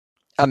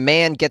A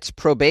man gets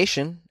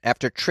probation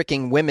after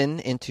tricking women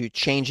into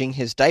changing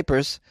his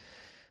diapers.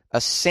 A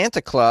Santa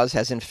Claus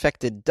has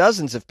infected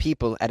dozens of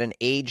people at an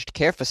aged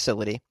care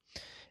facility.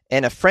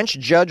 And a French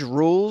judge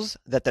rules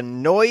that the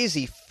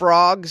noisy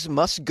frogs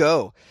must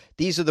go.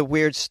 These are the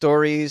weird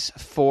stories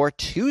for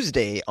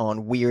Tuesday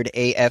on Weird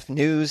AF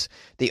News,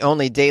 the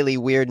only daily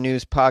weird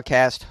news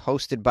podcast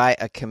hosted by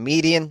a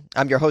comedian.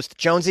 I'm your host,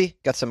 Jonesy.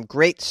 Got some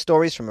great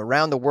stories from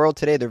around the world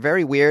today. They're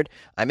very weird.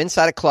 I'm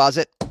inside a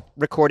closet,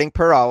 recording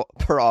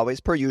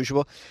per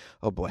usual.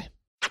 Oh boy.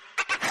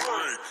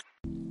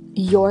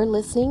 You're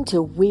listening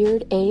to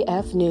Weird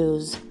AF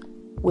News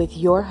with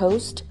your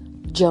host,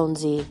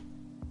 Jonesy.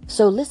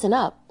 So listen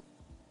up.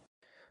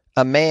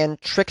 A man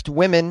tricked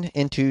women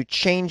into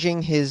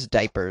changing his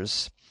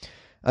diapers.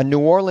 A New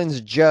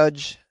Orleans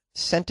judge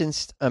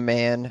sentenced a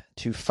man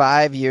to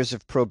 5 years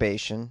of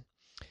probation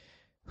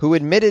who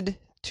admitted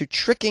to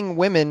tricking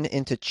women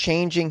into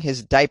changing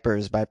his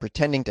diapers by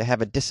pretending to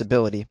have a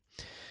disability.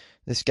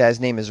 This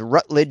guy's name is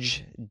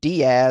Rutledge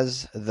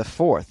Diaz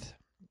IV.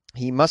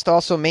 He must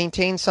also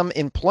maintain some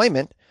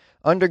employment,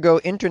 undergo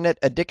internet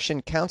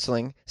addiction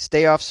counseling,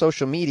 stay off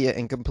social media,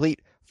 and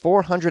complete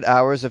 400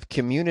 hours of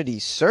community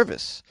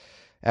service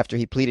after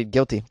he pleaded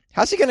guilty.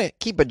 How's he going to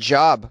keep a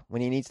job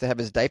when he needs to have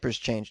his diapers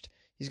changed?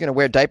 He's going to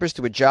wear diapers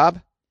to a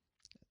job?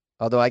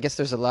 Although I guess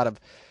there's a lot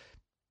of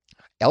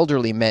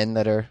elderly men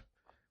that are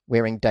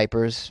wearing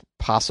diapers,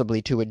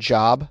 possibly to a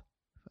job.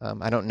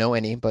 I don't know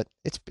any, but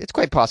it's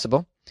quite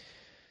possible.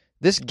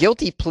 This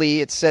guilty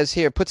plea, it says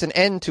here, puts an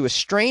end to a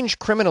strange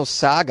criminal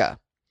saga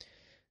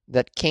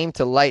that came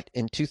to light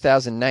in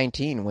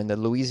 2019 when the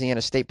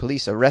Louisiana State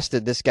Police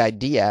arrested this guy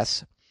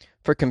Diaz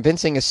for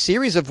convincing a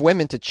series of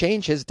women to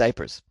change his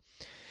diapers.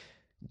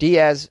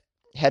 Diaz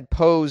had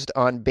posed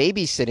on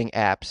babysitting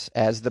apps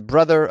as the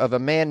brother of a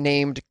man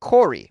named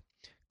Corey.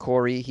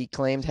 Corey, he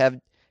claimed,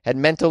 had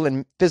mental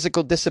and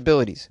physical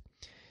disabilities.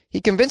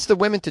 He convinced the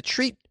women to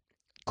treat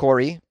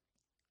Corey,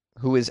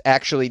 who is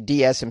actually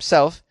Diaz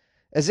himself,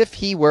 as if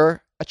he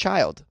were a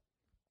child.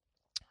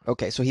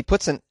 Okay, so he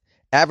puts an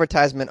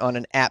advertisement on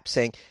an app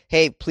saying,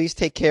 hey, please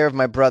take care of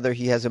my brother.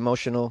 He has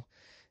emotional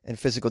and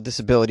physical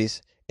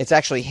disabilities. It's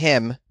actually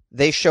him.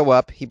 They show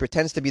up. He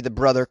pretends to be the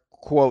brother,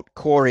 quote,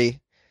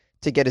 Corey,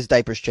 to get his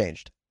diapers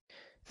changed.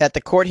 At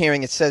the court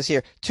hearing, it says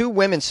here, 2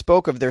 women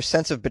spoke of their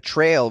sense of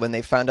betrayal when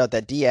they found out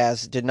that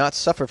Diaz did not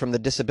suffer from the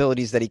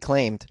disabilities that he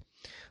claimed.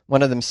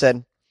 One of them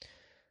said,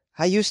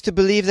 I used to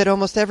believe that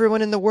almost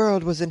everyone in the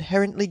world was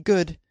inherently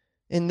good.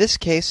 In this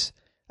case,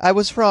 I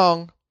was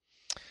wrong.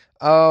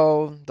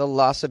 Oh, the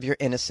loss of your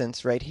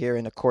innocence right here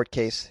in a court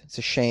case. It's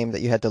a shame that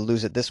you had to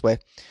lose it this way.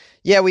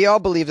 Yeah, we all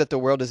believe that the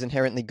world is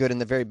inherently good in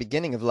the very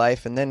beginning of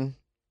life, and then,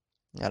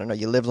 I don't know,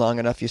 you live long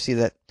enough, you see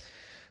that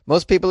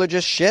most people are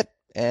just shit,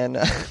 and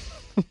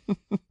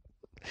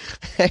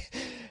hey,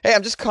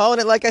 I'm just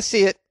calling it like I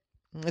see it.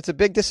 It's a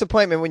big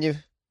disappointment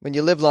when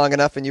you live long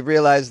enough and you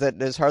realize that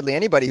there's hardly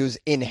anybody who's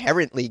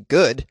inherently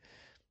good.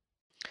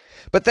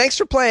 But thanks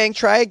for playing.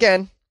 Try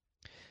again.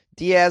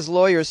 Diaz's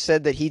lawyers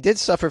said that he did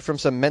suffer from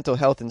some mental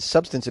health and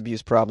substance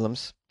abuse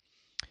problems.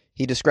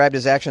 He described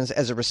his actions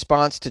as a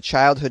response to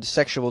childhood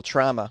sexual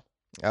trauma.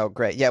 Oh,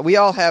 great. Yeah, we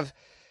all have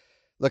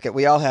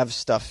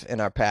stuff in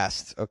our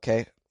past,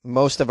 okay?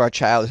 Most of our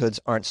childhoods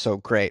aren't so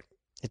great.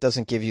 It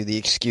doesn't give you the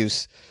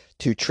excuse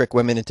to trick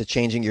women into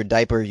changing your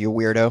diaper, you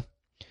weirdo.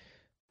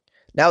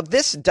 Now,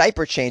 this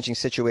diaper changing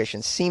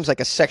situation seems like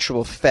a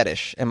sexual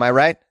fetish. Am I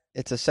right?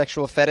 It's a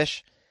sexual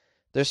fetish?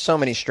 There's so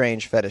many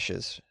strange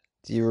fetishes.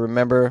 Do you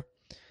remember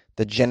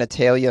the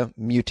genitalia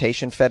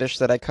mutation fetish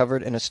that I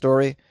covered in a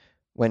story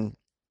when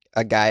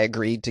a guy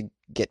agreed to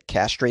get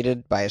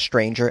castrated by a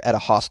stranger at a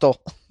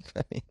hostel?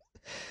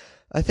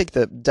 I think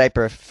the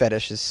diaper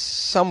fetish is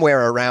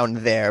somewhere around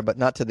there, but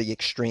not to the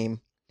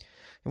extreme.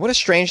 And what a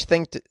strange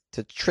thing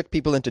to trick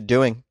people into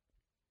doing.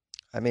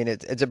 I mean,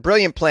 it's a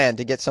brilliant plan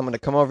to get someone to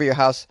come over your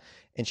house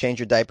and change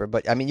your diaper.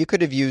 But, I mean, you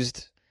could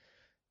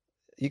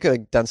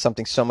have done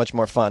something so much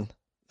more fun.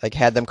 Like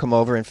had them come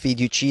over and feed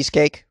you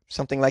cheesecake,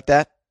 something like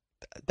that.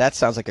 That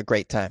sounds like a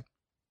great time.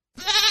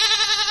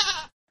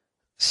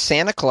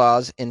 Santa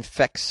Claus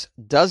infects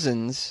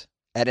dozens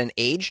at an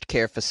aged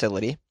care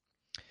facility.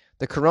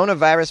 The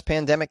coronavirus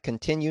pandemic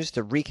continues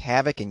to wreak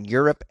havoc in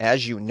Europe,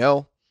 as you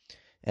know.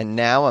 And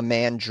now a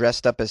man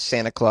dressed up as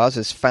Santa Claus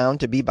is found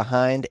to be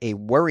behind a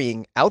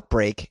worrying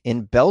outbreak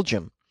in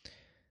Belgium.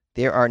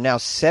 There are now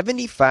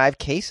 75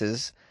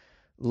 cases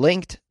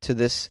linked to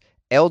this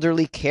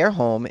elderly care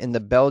home in the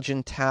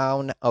Belgian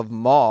town of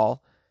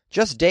Mol,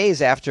 just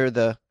days after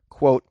the,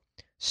 quote,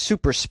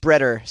 super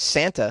spreader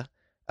Santa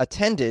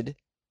attended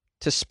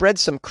to spread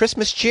some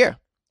Christmas cheer.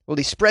 Will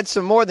he spread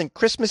some more than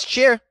Christmas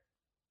cheer?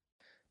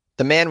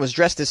 The man was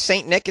dressed as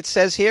Saint Nick, it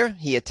says here.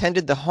 He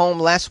attended the home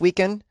last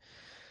weekend.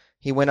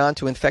 He went on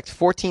to infect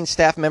 14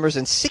 staff members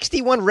and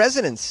 61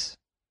 residents.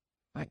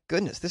 My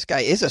goodness, this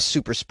guy is a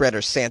super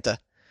spreader Santa.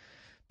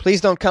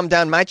 Please don't come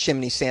down my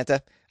chimney,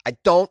 Santa. I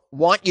don't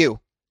want you.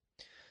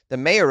 The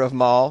mayor of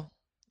Mol,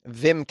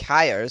 Wim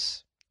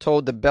Kuyers,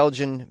 told the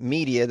Belgian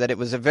media that it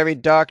was a very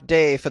dark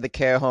day for the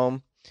care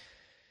home.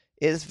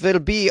 It will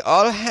be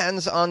all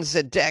hands on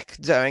the deck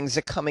during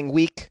the coming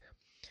week.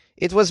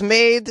 It was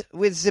made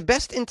with the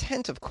best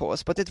intent, of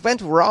course, but it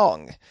went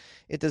wrong.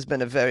 It has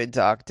been a very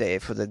dark day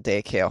for the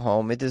daycare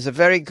home. It is a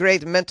very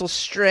great mental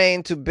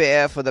strain to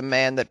bear for the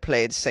man that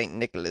played St.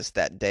 Nicholas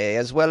that day,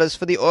 as well as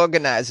for the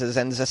organizers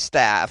and the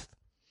staff.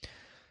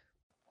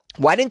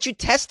 Why didn't you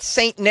test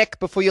St. Nick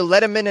before you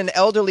let him in an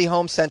elderly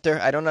home center?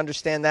 I don't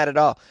understand that at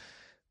all.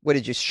 What,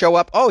 did you show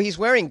up? Oh, he's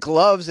wearing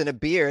gloves and a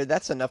beard.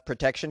 That's enough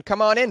protection.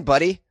 Come on in,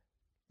 buddy.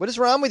 What is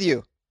wrong with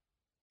you?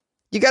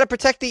 You got to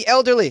protect the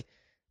elderly.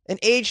 An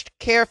aged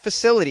care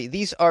facility.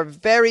 These are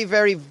very,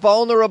 very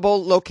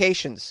vulnerable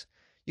locations.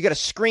 You got to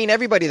screen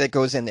everybody that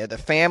goes in there. The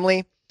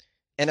family.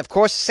 And, of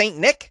course, St.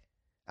 Nick.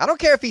 I don't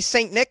care if he's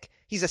St. Nick.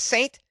 He's a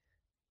saint.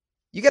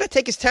 You got to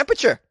take his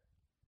temperature.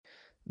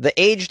 The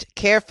aged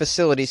care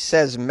facility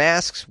says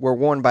masks were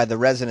worn by the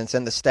residents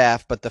and the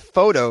staff, but the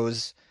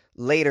photos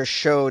later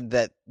showed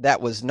that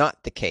that was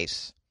not the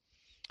case.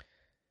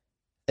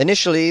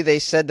 Initially, they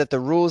said that the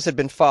rules had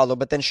been followed,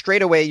 but then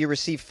straight away you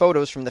receive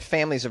photos from the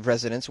families of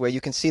residents where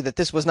you can see that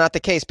this was not the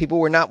case. People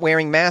were not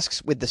wearing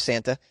masks with the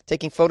Santa,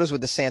 taking photos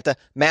with the Santa,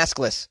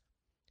 maskless.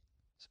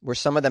 Were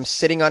some of them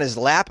sitting on his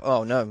lap?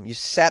 Oh, no. You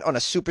sat on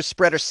a super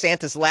spreader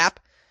Santa's lap?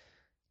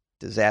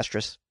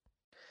 Disastrous.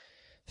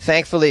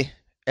 Thankfully,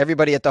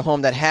 everybody at the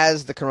home that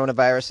has the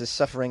coronavirus is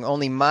suffering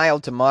only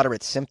mild to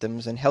moderate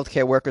symptoms, and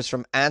healthcare workers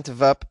from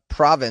Antwerp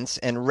province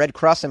and Red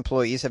Cross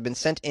employees have been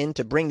sent in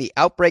to bring the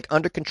outbreak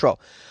under control.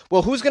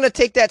 Well, who's going to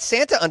take that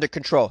Santa under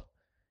control?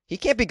 He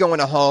can't be going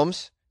to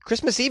homes.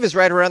 Christmas Eve is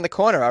right around the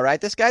corner, all right?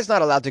 This guy's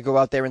not allowed to go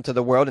out there into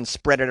the world and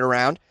spread it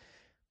around.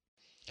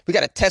 We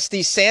got to test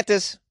these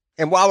Santas,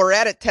 and while we're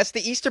at it, test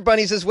the Easter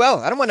bunnies as well.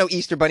 I don't want no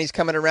Easter bunnies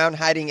coming around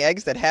hiding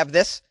eggs that have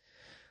this.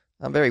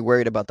 I'm very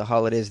worried about the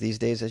holidays these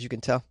days, as you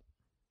can tell.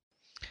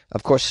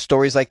 Of course,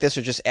 stories like this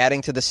are just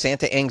adding to the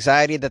Santa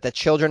anxiety that the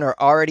children are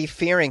already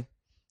fearing,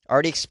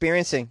 already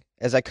experiencing.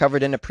 As I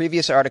covered in a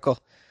previous article,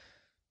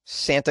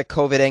 Santa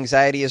COVID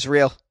anxiety is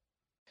real.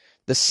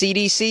 The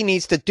CDC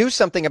needs to do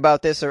something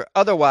about this, or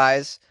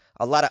otherwise,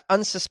 a lot of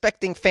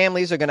unsuspecting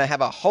families are going to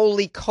have a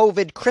holy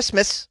COVID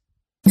Christmas.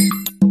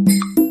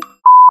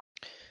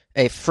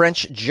 A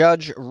French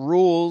judge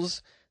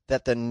rules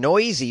that the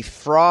noisy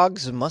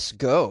frogs must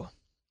go.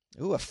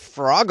 Ooh, a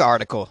frog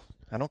article.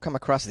 I don't come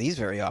across these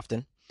very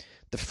often.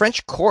 The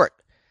French court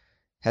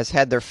has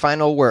had their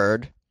final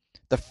word.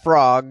 The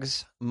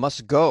frogs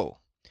must go.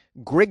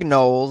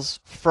 Grignol's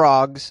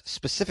frogs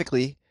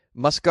specifically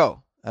must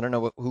go. I don't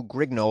know who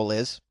Grignol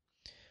is.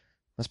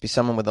 Must be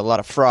someone with a lot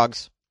of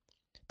frogs.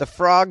 The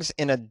frogs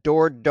in a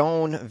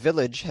Dordogne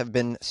village have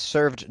been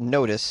served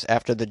notice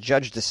after the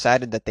judge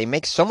decided that they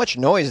make so much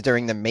noise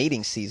during the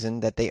mating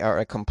season that they are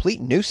a complete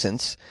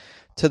nuisance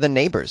to the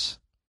neighbors.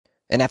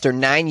 And after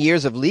 9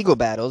 years of legal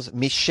battles,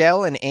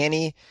 Michel and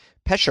Annie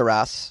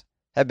Pecheras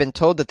have been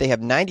told that they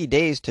have 90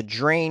 days to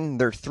drain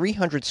their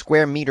 300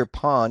 square meter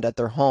pond at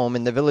their home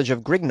in the village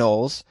of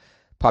Grignols,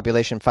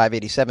 population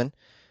 587,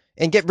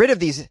 and get rid of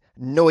these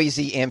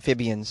noisy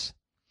amphibians.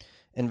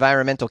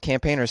 Environmental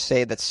campaigners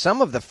say that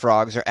some of the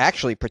frogs are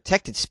actually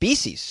protected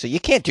species, so you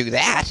can't do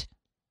that.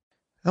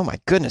 Oh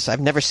my goodness, I've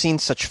never seen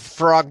such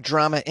frog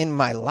drama in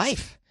my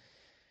life.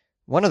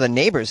 One of the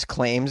neighbors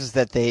claims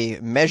that they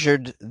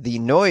measured the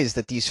noise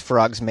that these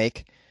frogs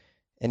make,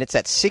 and it's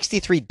at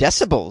 63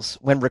 decibels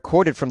when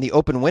recorded from the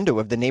open window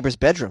of the neighbor's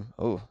bedroom.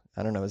 Oh,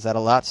 I don't know. Is that a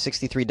lot?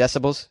 63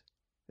 decibels?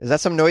 Is that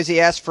some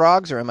noisy-ass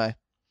frogs, or am I?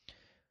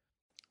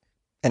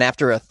 And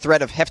after a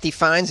threat of hefty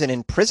fines and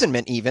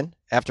imprisonment even,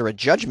 after a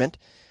judgment,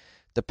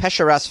 the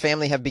Pecheras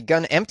family have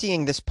begun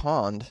emptying this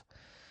pond,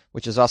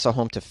 which is also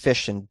home to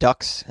fish and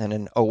ducks and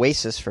an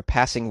oasis for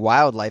passing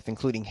wildlife,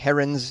 including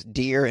herons,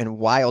 deer, and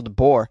wild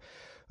boar.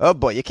 Oh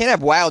boy, you can't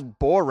have wild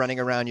boar running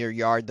around your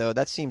yard, though.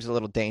 That seems a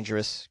little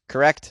dangerous,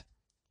 correct?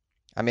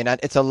 I mean,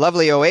 it's a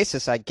lovely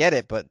oasis, I get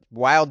it, but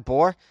wild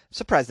boar? I'm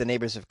surprised the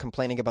neighbors are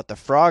complaining about the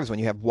frogs when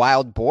you have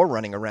wild boar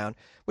running around.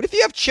 What if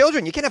you have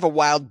children? You can't have a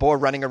wild boar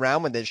running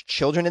around when there's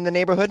children in the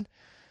neighborhood.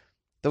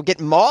 They'll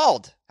get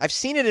mauled. I've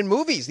seen it in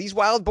movies. These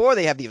wild boar,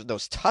 they have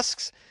those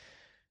tusks,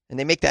 and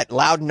they make that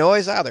loud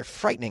noise. Oh, they're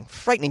frightening,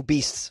 frightening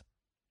beasts.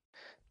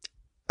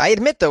 I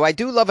admit, though, I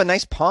do love a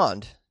nice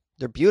pond.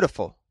 They're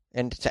beautiful.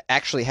 And to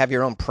actually have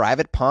your own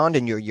private pond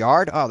in your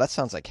yard, oh, that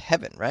sounds like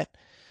heaven, right?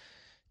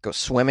 Go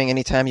swimming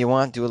anytime you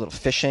want, do a little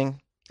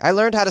fishing. I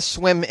learned how to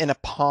swim in a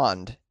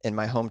pond in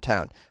my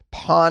hometown.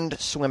 Pond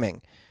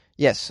swimming.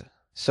 Yes,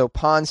 so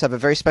ponds have a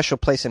very special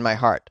place in my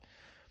heart.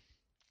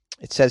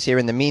 It says here,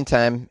 in the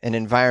meantime, an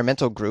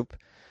environmental group,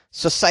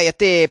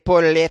 Société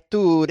pour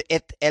l'étude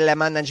et le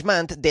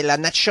management de la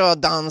nature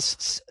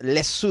dans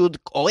le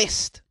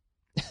sud-ouest.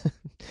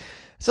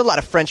 It's a lot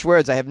of French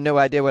words. I have no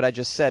idea what I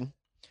just said.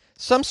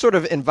 Some sort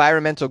of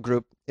environmental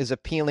group is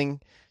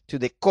appealing to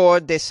the Cour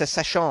de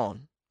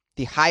Cassation,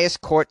 the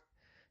highest court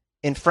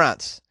in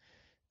France.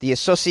 The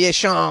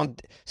Association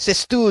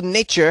S'Etude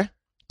Nature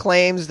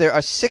claims there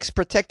are 6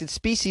 protected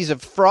species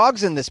of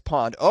frogs in this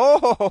pond.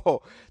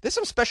 Oh, there's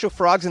some special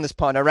frogs in this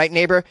pond. All right,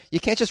 neighbor?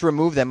 You can't just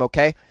remove them,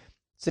 okay?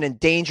 It's an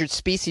endangered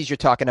species you're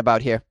talking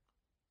about here.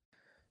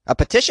 A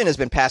petition has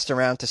been passed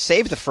around to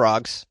save the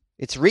frogs.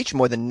 It's reached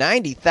more than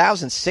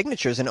 90,000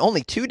 signatures in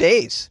only 2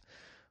 days.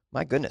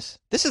 My goodness.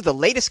 This is the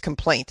latest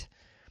complaint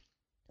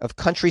of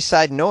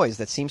countryside noise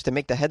that seems to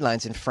make the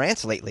headlines in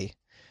France lately.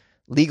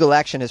 Legal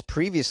action has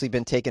previously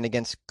been taken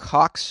against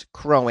cocks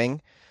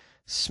crowing,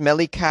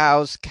 smelly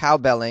cows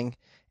cowbelling,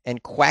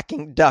 and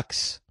quacking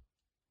ducks.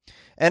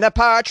 And a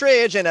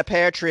partridge in a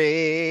pear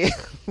tree.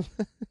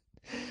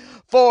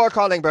 4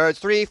 calling birds,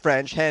 3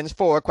 French hens,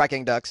 4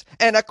 quacking ducks,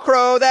 and a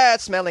crow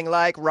that's smelling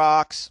like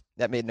rocks.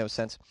 That made no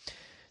sense.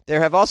 There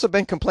have also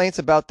been complaints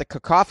about the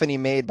cacophony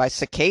made by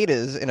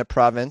cicadas in a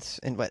province.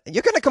 And what?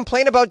 You're going to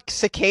complain about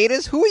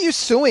cicadas? Who are you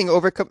suing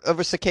over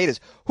cicadas?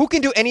 Who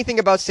can do anything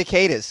about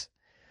cicadas?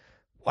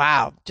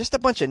 Wow, just a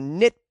bunch of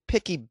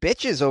nitpicky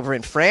bitches over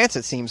in France,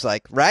 it seems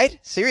like, right?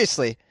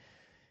 Seriously.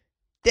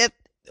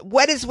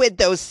 What is with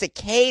those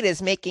cicadas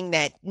making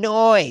that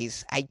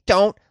noise? I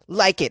don't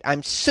like it.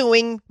 I'm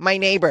suing my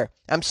neighbor.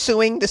 I'm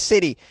suing the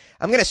city.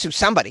 I'm going to sue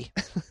somebody.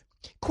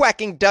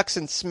 Quacking ducks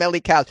and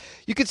smelly cows.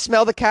 You could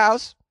smell the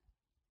cows?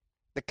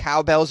 The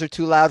cowbells are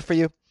too loud for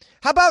you?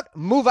 How about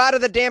move out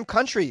of the damn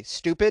country,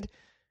 stupid?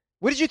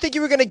 What did you think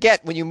you were going to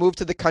get when you moved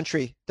to the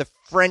country, the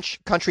French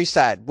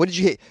countryside? What did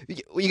you hear?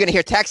 Were you going to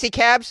hear taxi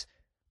cabs?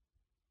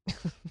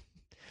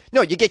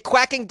 No, you get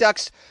quacking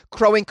ducks,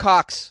 crowing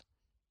cocks.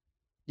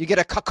 You get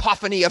a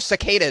cacophony of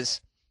cicadas,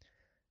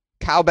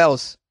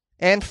 cowbells,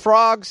 and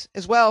frogs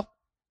as well.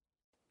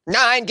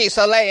 9 geese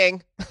are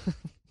laying.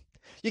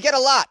 You get a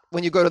lot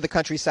when you go to the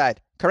countryside,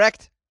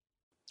 correct?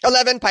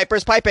 11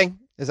 pipers piping.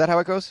 Is that how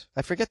it goes?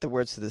 I forget the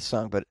words to this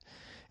song, but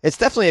it's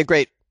definitely a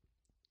great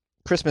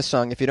Christmas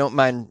song if you don't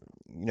mind,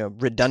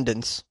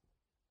 redundance.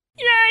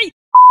 Yay!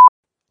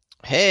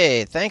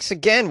 Hey, thanks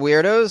again,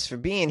 weirdos, for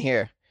being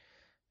here,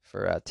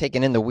 for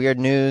taking in the weird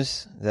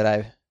news that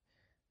I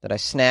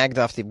snagged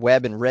off the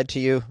web and read to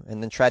you,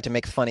 and then tried to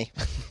make funny.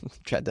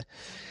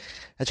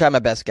 I tried my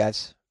best,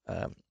 guys.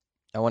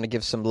 I want to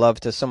give some love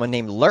to someone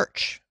named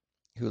Lurch,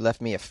 who left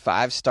me a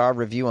 5-star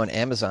review on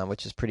Amazon,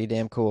 which is pretty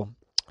damn cool.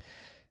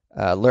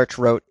 Lurch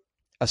wrote,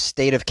 "A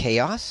state of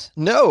chaos?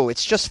 No,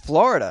 it's just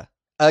Florida.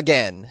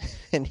 Again."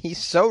 And he's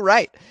so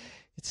right.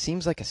 It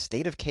seems like a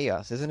state of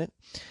chaos, isn't it?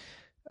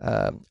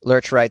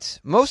 Lurch writes,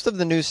 "Most of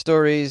the news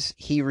stories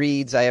he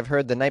reads I have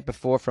heard the night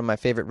before from my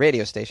favorite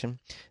radio station.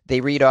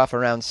 They read off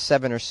around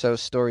 7 or so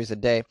stories a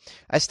day.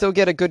 I still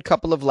get a good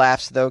couple of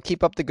laughs, though.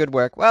 Keep up the good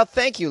work." Well,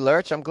 thank you,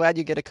 Lurch. I'm glad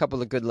you get a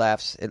couple of good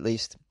laughs, at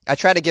least. I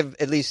try to give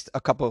at least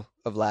a couple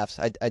of laughs.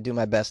 I do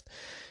my best.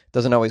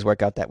 Doesn't always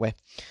work out that way.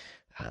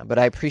 But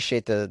I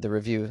appreciate the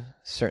review,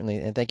 certainly,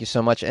 and thank you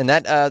so much. And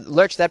that,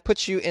 Lurch, that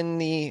puts you in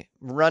the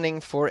running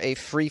for a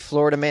free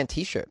Florida Man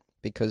t-shirt,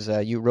 because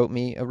you wrote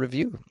me a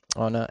review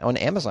on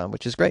Amazon,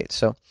 which is great.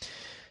 So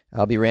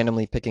I'll be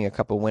randomly picking a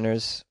couple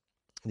winners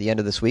at the end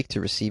of this week to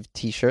receive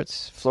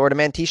t-shirts, Florida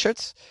Man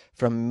t-shirts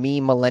from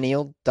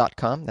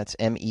memillennial.com. That's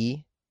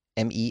MEMELLIN.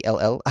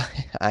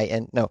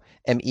 No,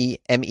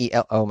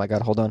 MEMEL. Oh my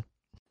God, hold on.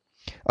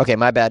 Okay,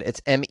 my bad. It's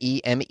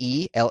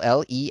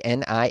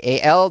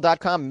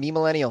MEMELLENIAL.com,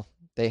 memillennial.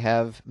 They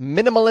have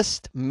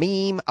minimalist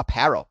meme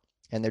apparel,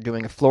 and they're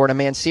doing a Florida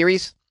Man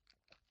series.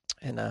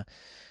 And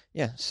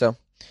so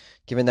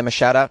giving them a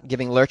shout out,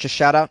 giving Lurch a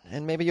shout out,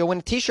 and maybe you'll win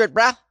a t-shirt,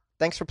 brah.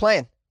 Thanks for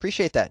playing.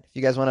 Appreciate that. If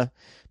you guys want to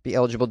be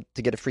eligible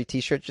to get a free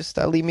t-shirt, just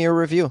leave me a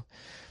review.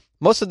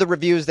 Most of the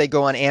reviews, they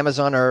go on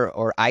Amazon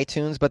or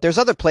iTunes, but there's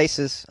other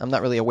places. I'm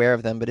not really aware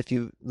of them, but if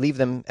you leave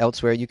them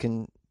elsewhere, you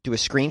can do a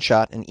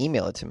screenshot and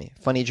email it to me,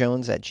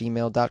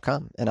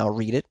 funnyjones@gmail.com, and I'll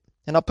read it,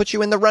 and I'll put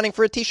you in the running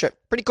for a t-shirt.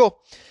 Pretty cool.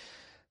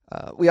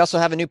 We also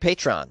have a new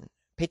patron,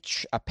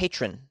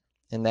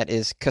 and that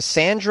is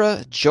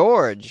Cassandra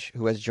George,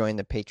 who has joined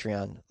the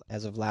Patreon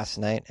as of last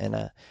night,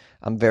 and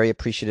I'm very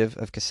appreciative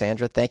of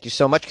Cassandra. Thank you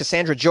so much,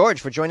 Cassandra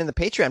George, for joining the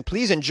Patreon.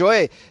 Please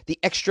enjoy the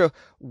extra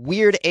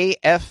Weird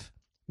AF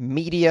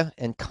media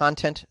and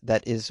content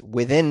that is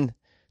within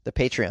the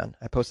Patreon.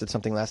 I posted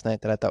something last night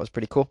that I thought was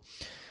pretty cool.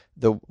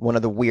 One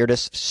of the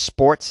weirdest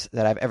sports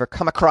that I've ever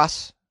come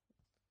across.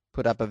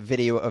 Put up a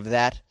video of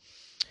that.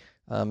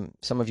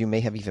 Some of you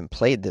may have even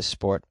played this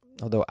sport,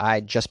 although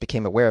I just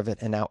became aware of it,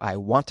 and now I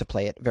want to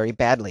play it very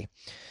badly.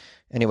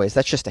 Anyways,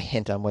 that's just a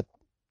hint on what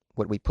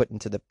we put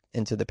into the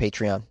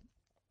Patreon.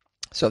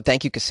 So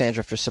thank you,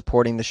 Cassandra, for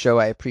supporting the show.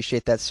 I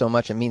appreciate that so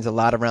much. It means a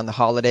lot around the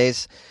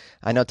holidays.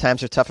 I know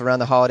times are tough around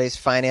the holidays.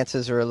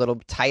 Finances are a little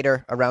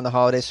tighter around the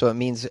holidays, so it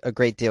means a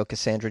great deal,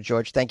 Cassandra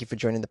George. Thank you for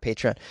joining the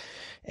Patreon.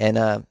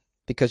 And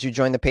because you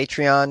joined the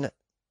Patreon,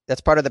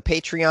 that's part of the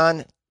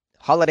Patreon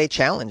holiday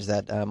challenge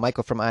that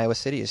Michael from Iowa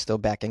City is still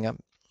backing up.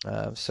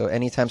 So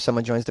anytime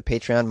someone joins the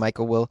Patreon,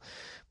 Michael will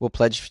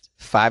pledge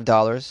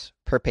 $5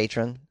 per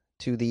patron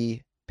to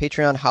the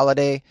Patreon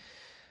holiday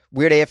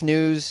Weird AF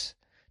News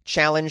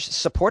Challenge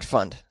Support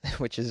Fund,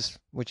 which is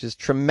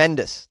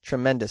tremendous.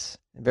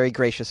 Very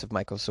gracious of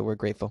Michael, so we're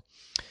grateful.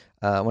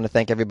 I want to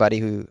thank everybody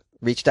who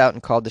reached out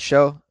and called the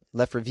show,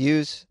 left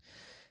reviews,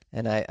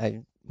 and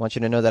I want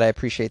you to know that I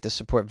appreciate the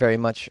support very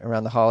much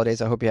around the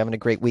holidays. I hope you're having a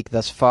great week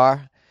thus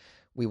far.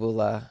 we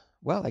will,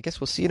 well, I guess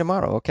we'll see you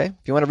tomorrow, okay? If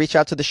you want to reach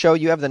out to the show,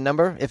 you have the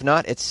number. If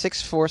not, it's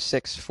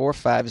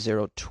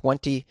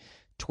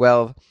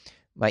 646-450-2012.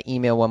 My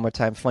email, one more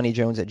time,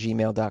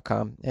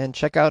 funnyjones@gmail.com. And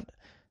check out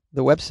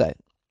the website,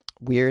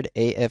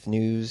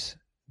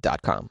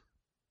 weirdafnews.com.